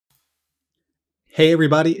Hey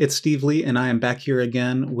everybody, it's Steve Lee, and I am back here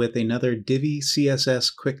again with another Divi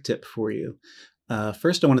CSS quick tip for you.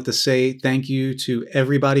 First, I wanted to say thank you to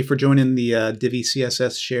everybody for joining the Divi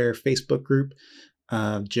CSS Share Facebook group.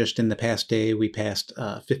 Just in the past day, we passed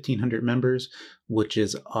 1,500 members, which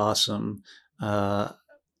is awesome.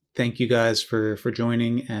 Thank you guys for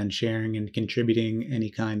joining and sharing and contributing any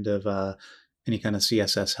kind of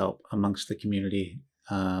CSS help amongst the community.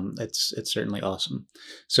 It's certainly awesome.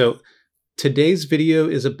 So today's video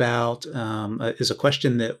is about is a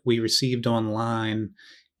question that we received online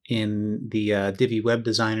in the Divi Web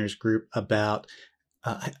Designers group about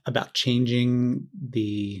changing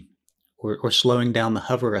the or slowing down the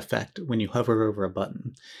hover effect when you hover over a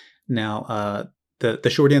button. Now, the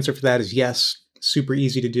short answer for that is yes. Super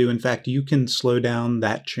easy to do. In fact, you can slow down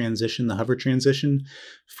that transition, the hover transition,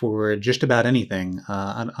 for just about anything.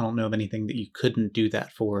 I don't know of anything that you couldn't do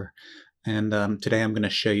that for. And today I'm going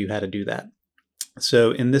to show you how to do that.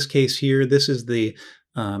 So in this case here, this is the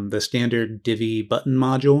standard Divi button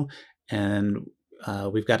module, and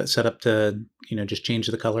we've got it set up to just change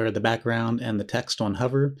the color of the background and the text on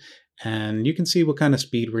hover, and you can see what kind of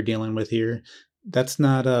speed we're dealing with here. That's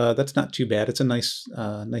not too bad. It's a nice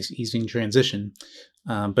easing transition.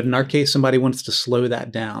 But in our case, somebody wants to slow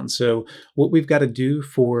that down. So what we've got to do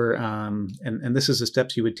for and this is the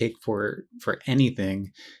steps you would take for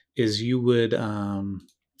anything, is you would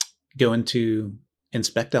go into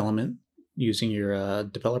inspect element using your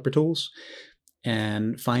developer tools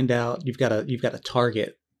and find out you've got to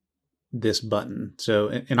target this button. So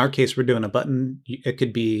in our case, we're doing a button. It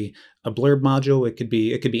could be a blurb module. It could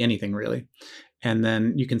be anything really. And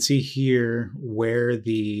then you can see here where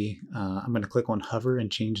the I'm going to click on hover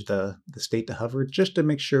and change the state to hover, just to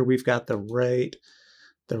make sure we've got the right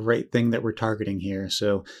thing that we're targeting here.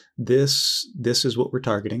 So this is what we're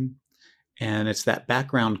targeting, and it's that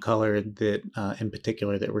background color that in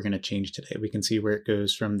particular that we're going to change today. We can see where it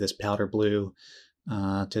goes from this powder blue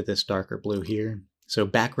to this darker blue here. So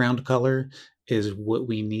background color is what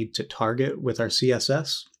we need to target with our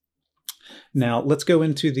CSS. Now let's go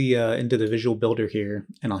into the Visual Builder here,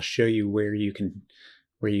 and I'll show you where you can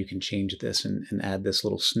change this and add this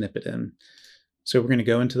little snippet in. So we're going to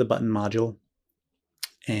go into the button module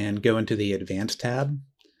and go into the Advanced tab,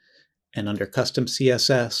 and under Custom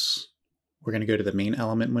CSS, we're going to go to the main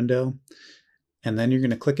element window, and then you're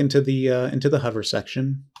going to click into the hover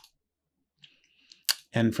section.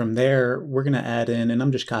 And from there, we're going to add in, and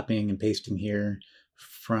I'm just copying and pasting here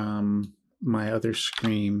from my other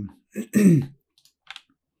screen,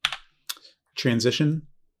 transition,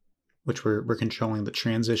 which we're controlling the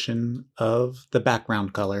transition of the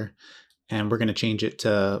background color, and we're going to change it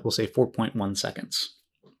to, we'll say 4.1 seconds.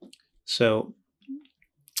 So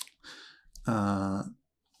now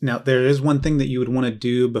there is one thing that you would want to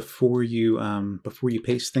do before you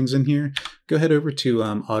paste things in here. Go ahead over to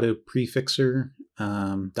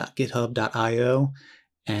autoprefixer.github.io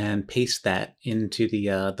and paste that into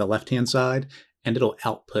the left-hand side, and it'll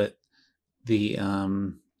output the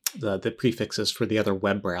prefixes for the other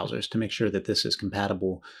web browsers to make sure that this is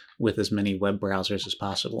compatible with as many web browsers as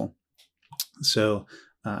possible. So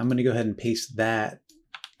I'm going to go ahead and paste that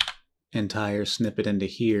entire snippet into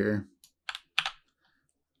here.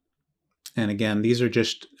 And again, these are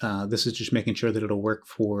just this is just making sure that it'll work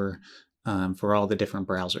for all the different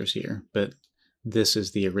browsers here. But this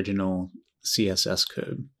is the original CSS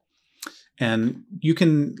code. And you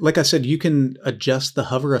can, like I said, you can adjust the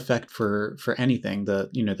hover effect for anything. The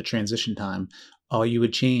transition time. All you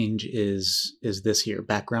would change is this here,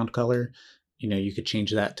 background color. You could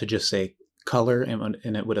change that to just say color, and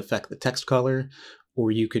it would affect the text color. Or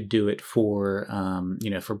you could do it for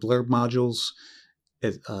for blurb modules.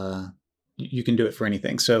 You can do it for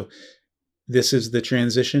anything. So this is the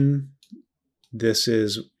transition. This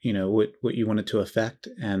is, what you want it to affect,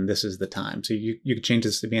 and this is the time. So you could change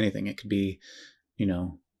this to be anything. It could be,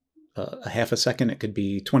 a half a second. It could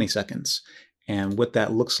be 20 seconds. And what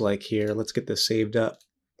that looks like here, let's get this saved up,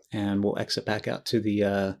 and we'll exit back out to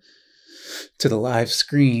the live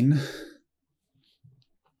screen.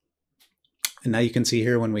 And now you can see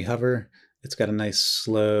here when we hover, it's got a nice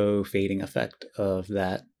slow fading effect of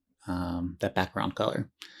that background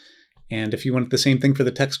color. And if you want the same thing for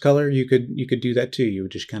the text color, you could do that too. You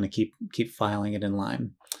would just kind of keep filing it in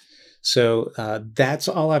line. So that's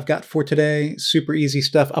all I've got for today. Super easy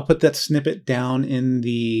stuff. I'll put that snippet down in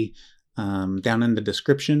the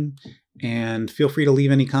description, and feel free to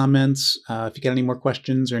leave any comments if you got any more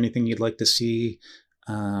questions or anything you'd like to see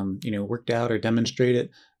worked out or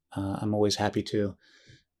demonstrated. I'm always happy to.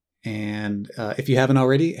 And if you haven't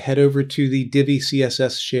already, head over to the Divi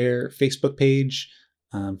CSS Share Facebook page.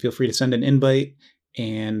 feel free to send an invite,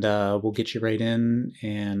 and we'll get you right in.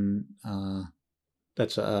 And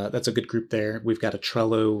that's a good group there. We've got a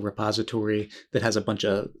Trello repository that has a bunch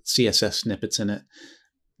of CSS snippets in it,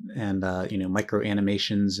 and micro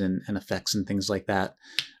animations and effects and things like that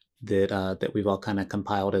that we've all kind of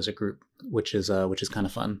compiled as a group, which is kind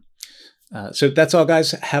of fun. So that's all,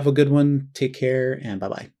 guys. Have a good one. Take care, and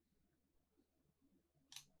bye-bye.